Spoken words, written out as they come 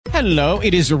Hello,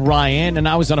 it is Ryan, and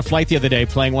I was on a flight the other day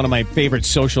playing one of my favorite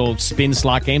social spin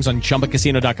slot games on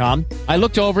ChumbaCasino.com. I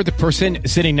looked over at the person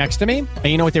sitting next to me, and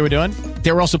you know what they were doing?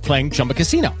 They were also playing Chumba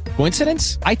Casino.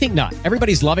 Coincidence? I think not.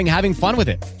 Everybody's loving having fun with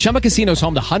it. Chumba Casino is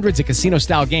home to hundreds of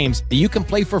casino-style games that you can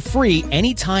play for free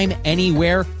anytime,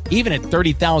 anywhere, even at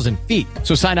 30,000 feet.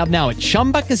 So sign up now at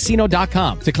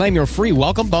ChumbaCasino.com to claim your free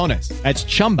welcome bonus. That's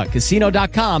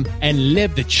ChumbaCasino.com and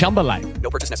live the Chumba life.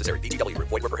 No purchase necessary. VGW.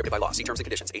 Void were prohibited by law. See terms and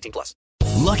conditions. 18+.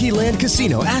 Lucky Land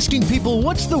Casino, asking people,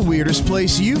 what's the weirdest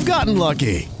place you've gotten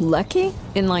lucky? Lucky?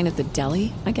 In line at the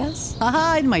deli, I guess?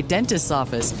 Aha, in my dentist's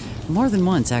office. More than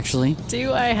once, actually.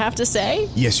 Do I have to say?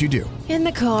 Yes, you do. In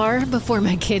the car before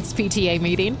my kids' PTA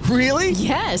meeting. Really?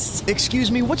 Yes. Excuse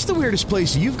me, what's the weirdest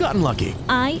place you've gotten lucky?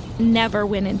 I never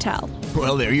win and tell.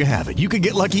 Well, there you have it. You can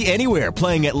get lucky anywhere,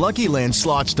 playing at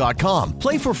LuckyLandSlots.com.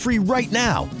 Play for free right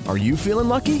now. Are you feeling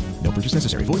lucky? No purchase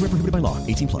necessary. Void where prohibited by law.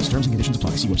 18+. Terms and conditions apply.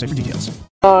 See website for details.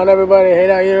 On everybody, Hey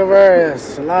Now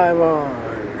Universe, live on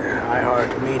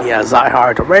iHeartMedia,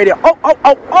 iHeartRadio.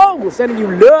 Oh! Sending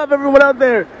you love, everyone out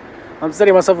there. I'm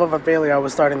setting myself up for failure. I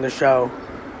was starting the show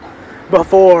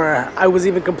before I was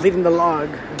even completing the log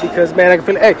because, man, I can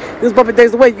feel it. Hey, this is Buffett Days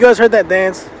the Way. You guys heard that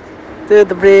dance? To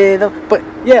the rhythm. But,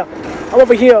 yeah, I'm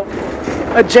over here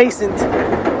adjacent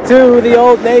to the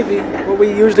Old Navy where we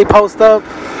usually post up.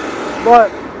 But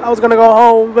I was going to go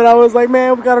home, but I was like,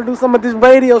 man, we got to do some of this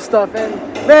radio stuff. And,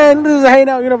 man, this is a Hey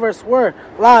Now Universe. We're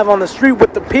live on the street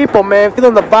with the people, man,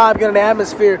 feeling the vibe, getting the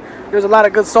atmosphere. There's a lot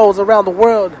of good souls around the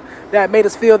world that made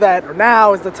us feel that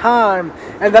now is the time,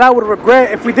 and that I would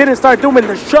regret if we didn't start doing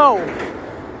the show.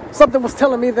 Something was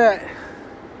telling me that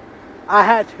I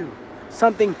had to.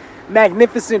 Something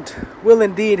magnificent will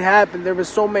indeed happen. There were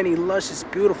so many luscious,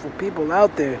 beautiful people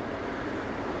out there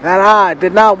that I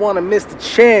did not want to miss the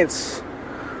chance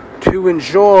to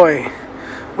enjoy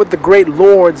what the great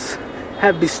lords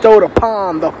have bestowed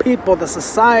upon the people, the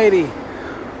society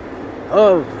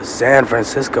of San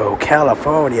Francisco,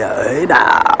 California. Hey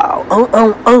now.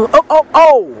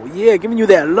 Yeah, giving you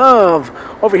that love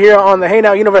over here on the Hey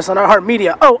Now Universe on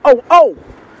iHeartMedia.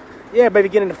 Yeah, baby,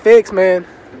 getting the fix, man.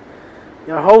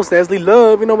 Your host, Leslie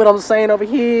Love, you know what I'm saying over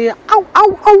here.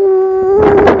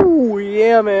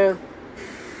 Yeah, man.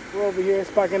 We're over here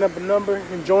sparking up a number,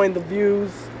 enjoying the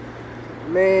views.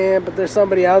 Man, but there's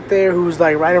somebody out there who's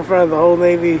like right in front of the Old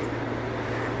Navy.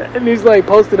 And he's like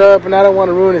posted up, and I don't want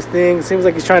to ruin his thing. It seems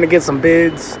like he's trying to get some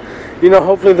bids. You know,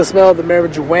 hopefully the smell of the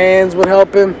marijuans would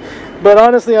help him. But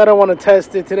honestly, I don't want to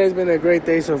test it. Today's been a great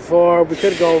day so far. We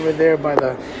could go over there by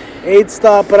the 8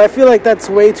 stop, but I feel like that's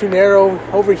way too narrow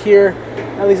over here.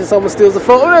 At least if someone steals the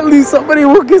phone, at least somebody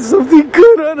will get something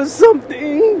good out of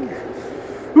something.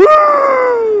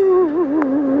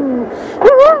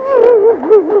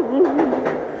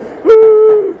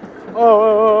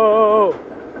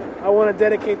 I want to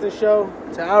dedicate the show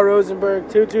to Al Rosenberg.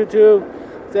 222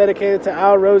 dedicated to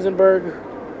Al Rosenberg.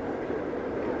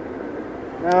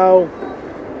 Now,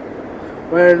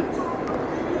 when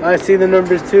I see the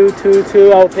numbers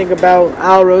 222, I'll think about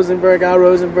Al Rosenberg. Al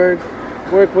Rosenberg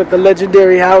worked with the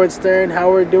legendary Howard Stern.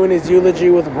 Howard doing his eulogy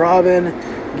with Robin,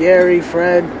 Gary,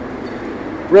 Fred.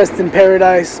 Rest in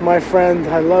paradise, my friend.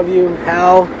 I love you.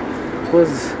 Hal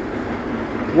was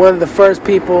one of the first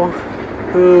people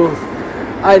who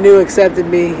I knew accepted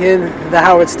me in the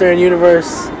Howard Stern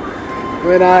universe.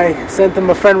 When I sent him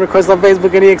a friend request on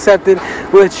Facebook and he accepted,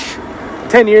 which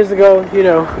 10 years ago, you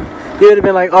know, he would have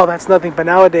been like, oh, that's nothing. But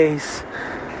nowadays,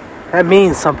 that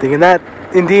means something. And that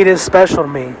indeed is special to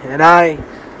me. And I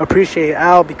appreciate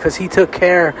Al because he took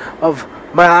care of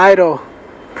my idol.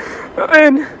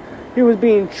 And he was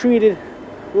being treated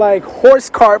like horse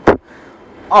carp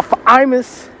off of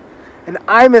Imus. And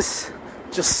Imus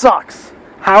just sucks.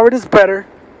 Howard is better.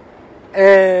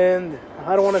 And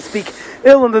I don't want to speak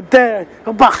ill in the dead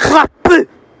about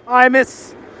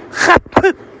Imus.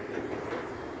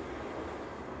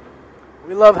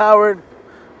 We love Howard.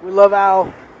 We love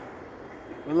Al.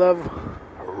 We love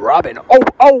Robin.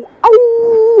 Oh!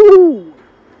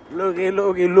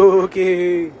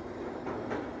 Looky.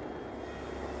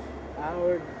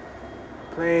 Howard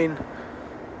playing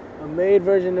a made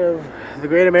version of The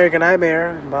Great American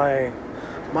Nightmare by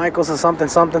Michaels and something,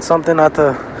 not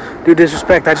to do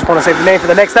disrespect. I just want to save the name for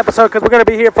the next episode because we're going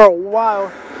to be here for a while.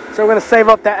 So we're going to save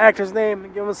up that actor's name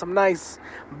and give him some nice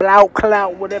blow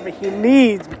clout, whatever he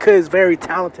needs, because he's very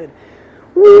talented.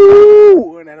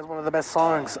 Woo! And that is one of the best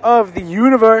songs of the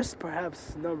universe,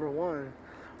 perhaps number one.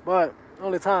 But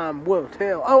only time will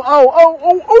tell.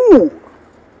 Oh!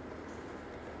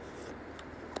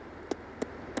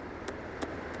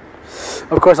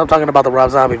 Of course, I'm talking about the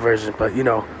Rob Zombie version, but you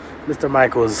know, Mr.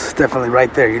 Michael's definitely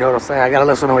right there. You know what I'm saying? I gotta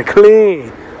listen to it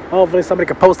clean. Hopefully somebody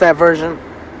can post that version.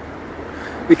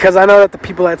 Because I know that the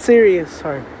people at Sirius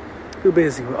are too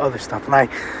busy with other stuff. And I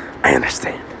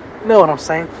understand. You know what I'm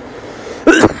saying?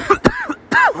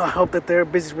 I hope that they're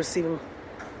busy receiving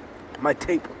my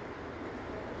tape.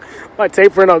 My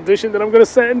tape for an audition that I'm going to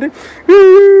send.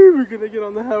 We're going to get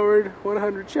on the Howard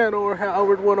 100 channel or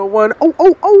Howard 101.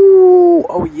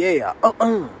 Oh, yeah.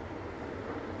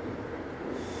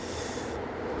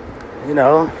 You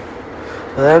know,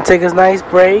 let him take his nice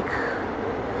break.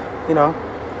 You know,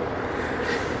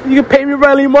 you can pay me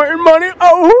Riley Martin money.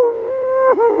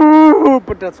 Oh,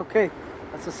 but that's okay.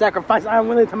 That's a sacrifice I'm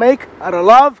willing to make out of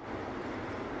love.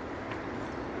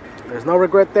 There's no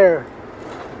regret there.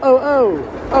 Oh.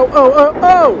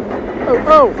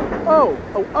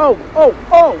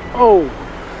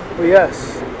 Well,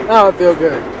 yes. Now I feel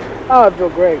good. Now I feel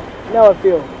great. Now I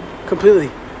feel completely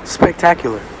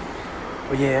spectacular.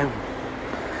 Oh, yeah.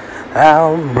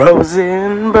 Al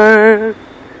Rosenberg,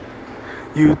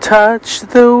 you touched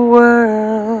the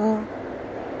world.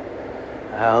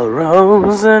 Al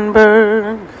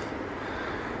Rosenberg,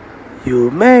 you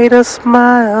made us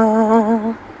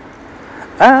smile.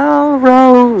 Al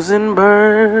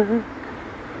Rosenberg,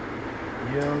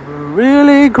 you're a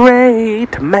really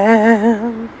great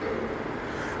man.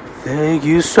 Thank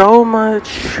you so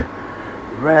much.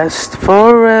 Rest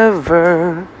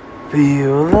forever.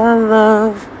 Feel the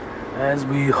love as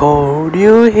we hold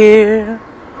you here.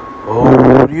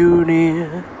 Hold you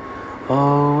near.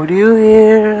 Hold you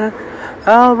here.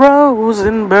 Al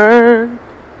Rosenberg.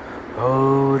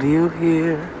 Hold you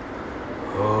here.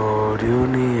 Hold you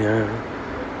near.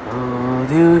 Hold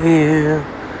you here,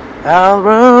 Al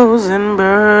Rosenberg.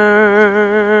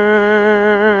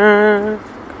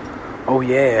 Oh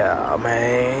yeah,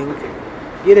 man.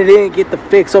 Get it in, get the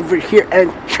fix over here at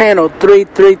channel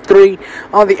 333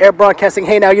 on the air broadcasting.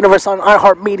 Hey Now Universe on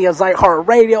iHeartMedia,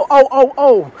 iHeartRadio.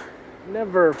 Oh.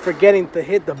 Never forgetting to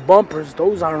hit the bumpers.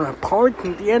 Those are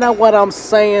important. You know what I'm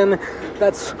saying?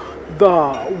 That's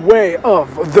the way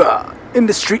of the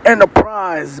industry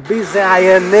enterprise.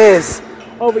 BZINS.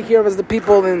 Over here is the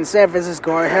people in San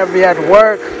Francisco are heavy at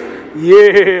work.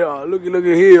 Yeah, looky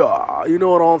here. You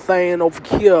know what I'm saying? Over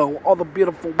here, all the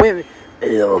beautiful women.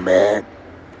 Yo, man,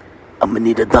 I'm gonna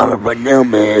need $1 right now,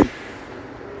 man.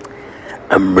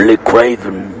 I'm really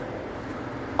craving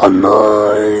a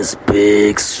nice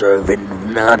big serving of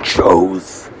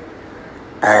nachos.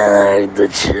 I like the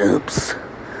chips.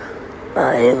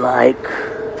 I like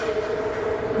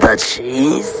the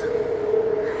cheese.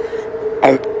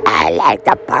 And I like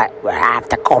the part where I have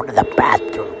to go to the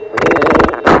bathroom.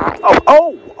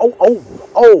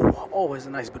 Oh, it's a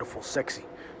nice, beautiful, sexy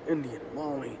Indian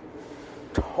mommy.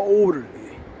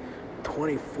 Totally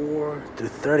 24 to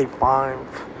 35.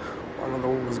 One of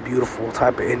those beautiful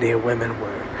type of Indian women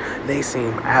where they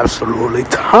seem absolutely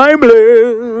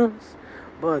timeless.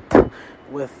 But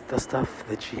with the stuff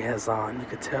that she has on, you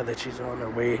could tell that she's on her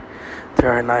way to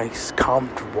her nice,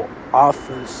 comfortable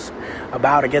office,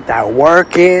 about to get that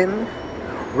work in,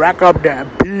 rack up that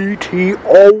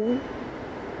PTO.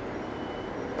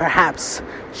 Perhaps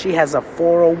she has a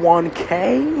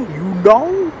 401k, you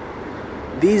know?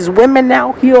 These women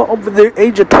out here over the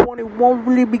age of 21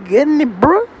 really be getting it,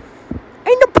 bruh.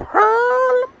 Ain't no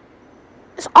problem.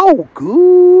 It's all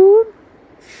good.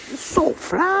 It's so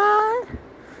fly.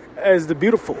 As the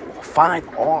beautiful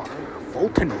 5R,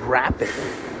 Fulton Rapid,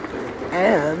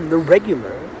 and the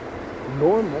regular,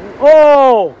 normal.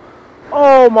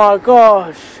 Oh my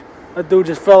gosh. That dude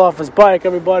just fell off his bike,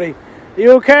 everybody.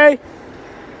 You okay?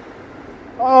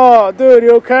 Oh, dude,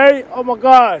 you okay? Oh my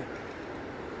God.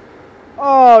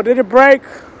 Oh, did it break?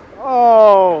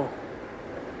 Oh.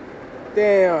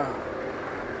 Damn.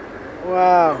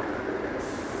 Wow.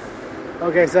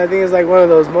 Okay, so I think it's like one of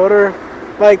those motor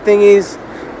bike thingies.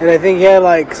 And I think he had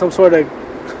like some sort of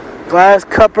glass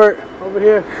cupboard over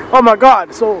here. Oh my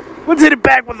God. So let's hit it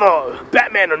back with a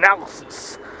Batman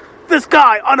analysis. This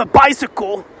guy on a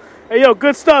bicycle. Hey, yo,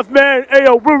 good stuff, man. Hey,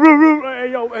 yo,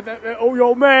 hey, yo, oh,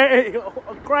 yo, man. Hey, yo,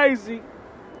 crazy.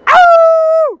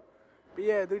 Ow! But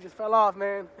yeah, dude just fell off,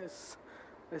 man. It's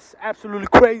absolutely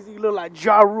crazy. You look like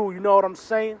Ja Rule, you know what I'm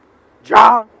saying?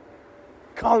 Ja,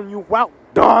 calling you out,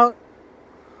 dog.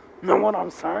 You know what I'm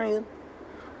saying?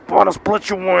 Wanna split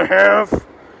you in half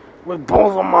with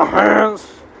both of my hands.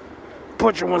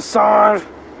 Put you inside,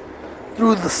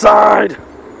 through the side,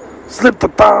 slip the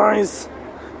thighs,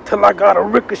 till I got a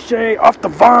ricochet off the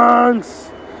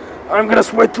vines. I'm gonna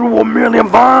sway through 1,000,000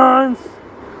 vines,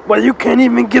 but you can't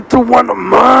even get through one of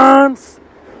mine.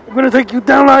 I'm gonna take you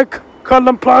down like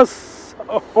Cullen Plus.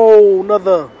 A whole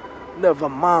nother Never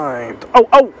mind.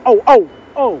 Oh,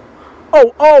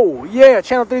 yeah,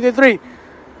 channel 333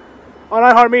 on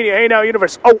iHeartMedia. Hey now,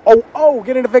 universe.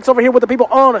 Getting the fix over here with the people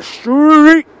on the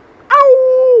street.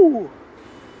 Oh!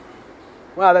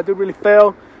 Wow, that dude really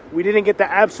fell. We didn't get the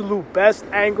absolute best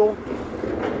angle,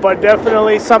 but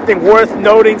definitely something worth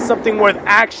noting, something worth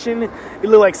action. It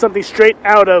looked like something straight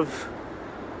out of,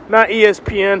 not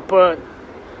ESPN, but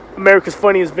America's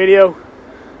Funniest Video.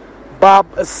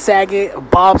 Bob Saget,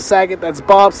 that's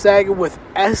Bob Saget with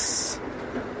S.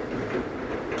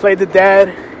 Played the dad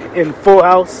in Full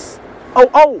House.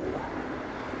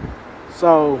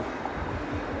 So,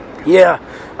 yeah,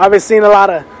 I've been seeing a lot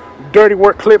of dirty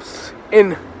work clips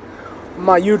in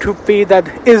my YouTube feed.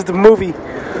 That is the movie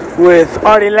with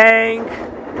Artie Lang.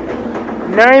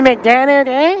 Norm Macdonald,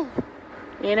 eh?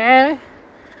 You know,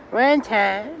 one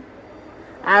time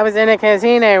I was in a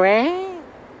casino, eh?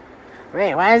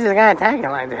 Wait, why is this guy talking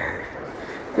like that?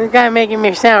 This guy making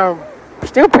me sound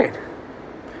stupid.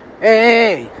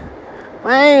 Hey,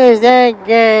 why is that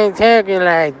guy talking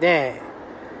like that?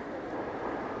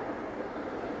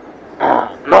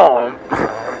 No.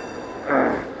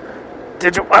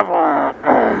 Did you ever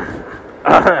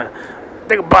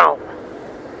think about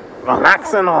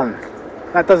relaxing on?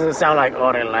 That doesn't sound like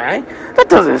Artie Lang. That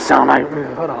doesn't sound like.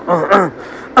 Hold on.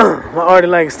 My Artie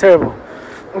Lang is terrible.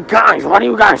 Guys, what are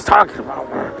you guys talking about?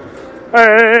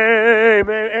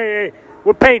 Hey.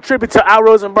 We're paying tribute to Al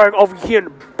Rosenberg over here in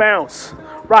the bounce.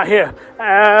 Right here.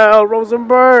 Al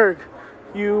Rosenberg.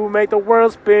 You make the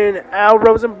world spin. Al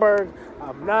Rosenberg.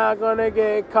 I'm not gonna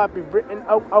get copywritten.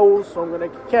 So I'm gonna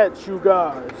catch you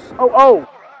guys.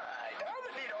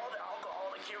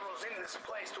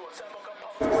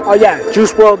 Oh yeah,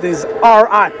 Juice WRLD is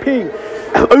R.I.P.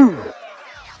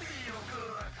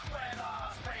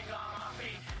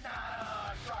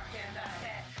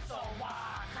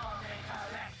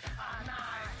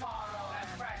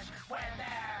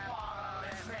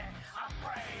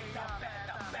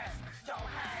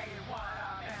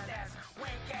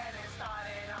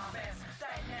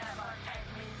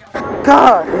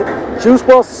 God, Juice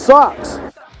WRLD sucks.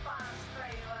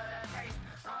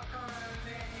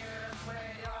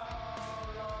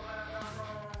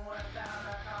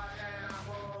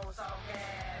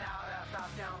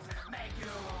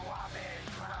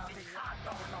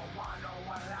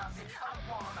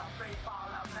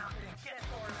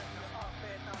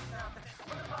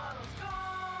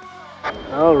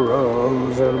 Al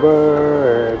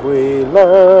Rosenberg, we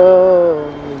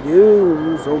love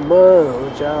you so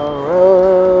much, Al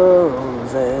Rosenberg.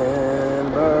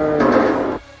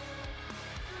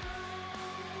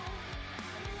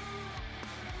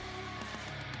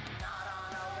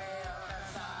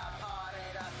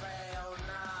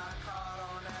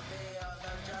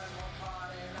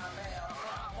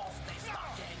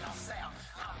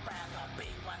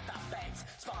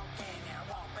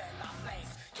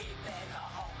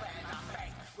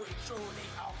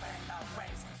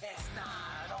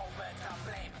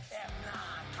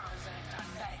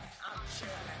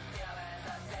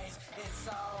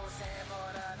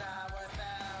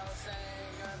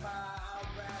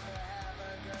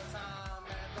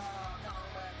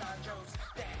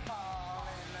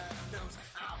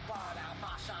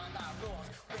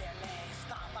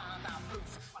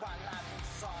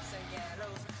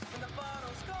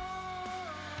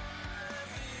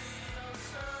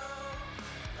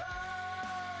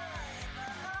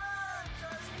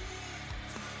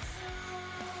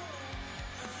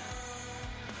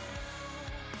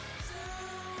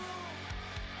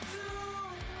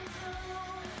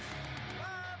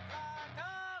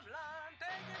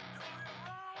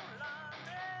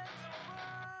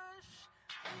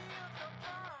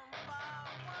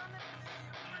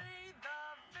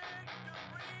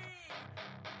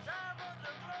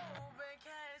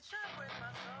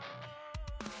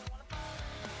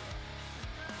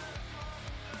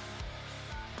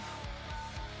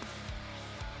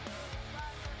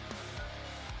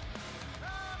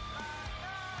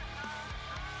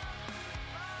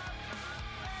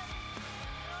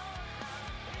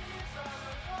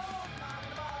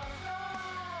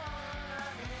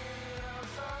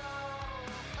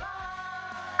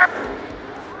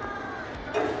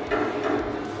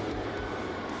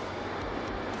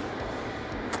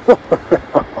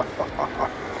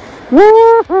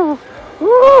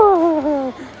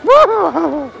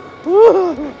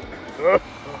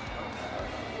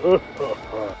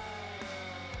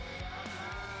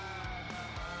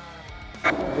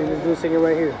 This dude singing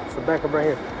right here. It's the backup right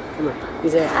here. Come on. He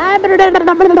said,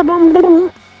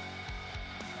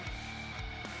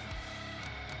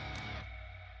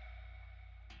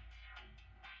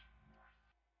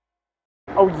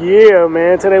 yeah,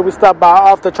 man. Today we stopped by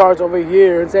Off the Charts over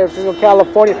here in San Francisco,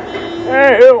 California.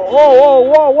 Hey,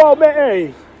 whoa, man.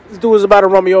 Hey, this dude is about to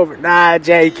run me over. Nah,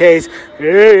 JK's.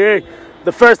 Hey.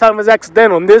 The first time was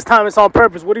accidental, and this time it's on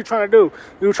purpose. What are you trying to do?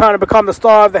 You trying to become the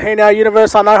star of the Hey Now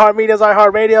universe on iHeartMedia's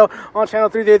iHeartRadio on Channel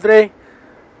 333.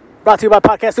 Brought to you by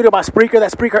Podcast Studio by Spreaker.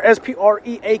 That's Spreaker,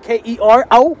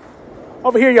 SPREAKERO.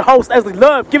 Over here, your host, Leslie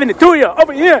Love, giving it to you.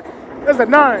 Over here, there's the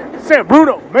 9. Sam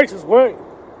Bruno makes his way.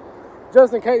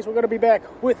 Just in case, we're going to be back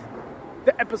with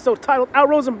the episode titled Al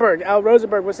Rosenberg. Al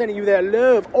Rosenberg, we're sending you that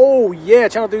love. Oh, yeah,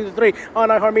 Channel 333 on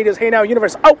iHeartMedia's Hey Now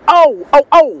universe.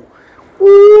 Oh.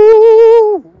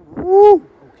 Woo!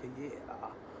 Okay, yeah.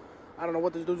 I don't know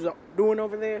what this dude's doing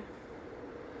over there.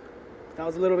 That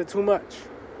was a little bit too much.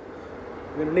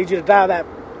 I'm going to need you to dial that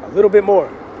a little bit more.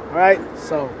 All right?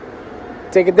 So,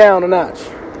 take it down a notch.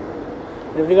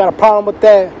 And if you got a problem with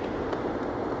that,